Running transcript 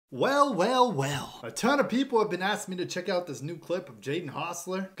Well, well, well. A ton of people have been asking me to check out this new clip of Jaden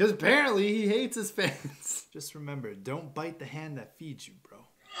Hossler because apparently he hates his fans. Just remember, don't bite the hand that feeds you, bro.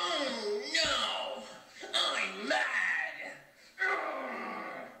 Oh no! I'm mad!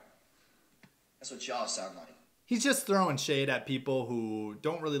 That's what y'all sound like. He's just throwing shade at people who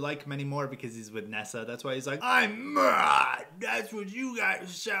don't really like him anymore because he's with Nessa. That's why he's like, I'm mad. That's what you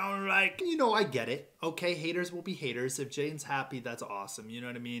guys sound like. You know, I get it. Okay, haters will be haters. If Jaden's happy, that's awesome. You know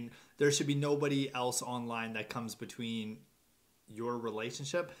what I mean? There should be nobody else online that comes between your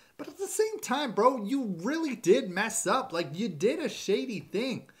relationship. But at the same time, bro, you really did mess up. Like, you did a shady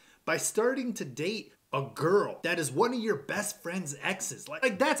thing by starting to date a girl that is one of your best friend's exes.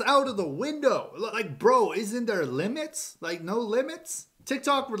 Like that's out of the window. Like, bro, isn't there limits? Like, no limits?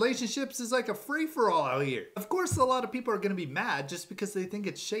 TikTok relationships is like a free-for-all out here. Of course, a lot of people are gonna be mad just because they think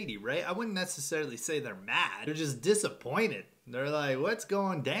it's shady, right? I wouldn't necessarily say they're mad. They're just disappointed. They're like, what's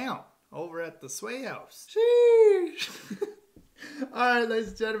going down over at the Sway House? Sheesh. Alright, ladies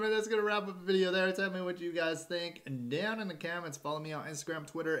and gentlemen, that's going to wrap up the video there. Tell me what you guys think down in the comments. Follow me on Instagram,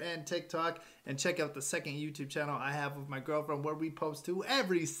 Twitter, and TikTok. And check out the second YouTube channel I have with my girlfriend where we post to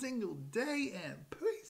every single day. And peace.